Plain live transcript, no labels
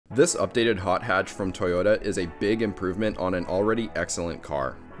This updated hot hatch from Toyota is a big improvement on an already excellent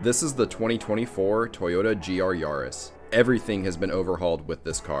car. This is the 2024 Toyota GR Yaris. Everything has been overhauled with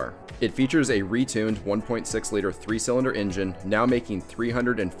this car. It features a retuned 1.6-liter 3-cylinder engine, now making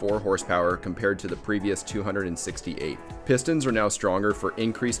 304 horsepower compared to the previous 268. Pistons are now stronger for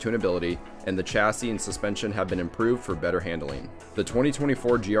increased tunability, and the chassis and suspension have been improved for better handling. The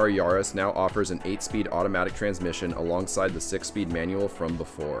 2024 GR Yaris now offers an 8-speed automatic transmission alongside the 6-speed manual from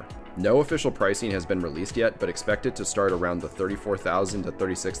before. No official pricing has been released yet, but expected to start around the $34,000 to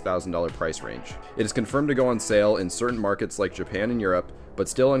 $36,000 price range. It is confirmed to go on sale in certain markets like Japan and Europe, but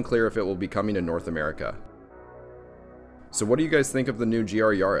still unclear if it will be coming to North America. So what do you guys think of the new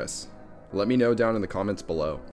GR Yaris? Let me know down in the comments below.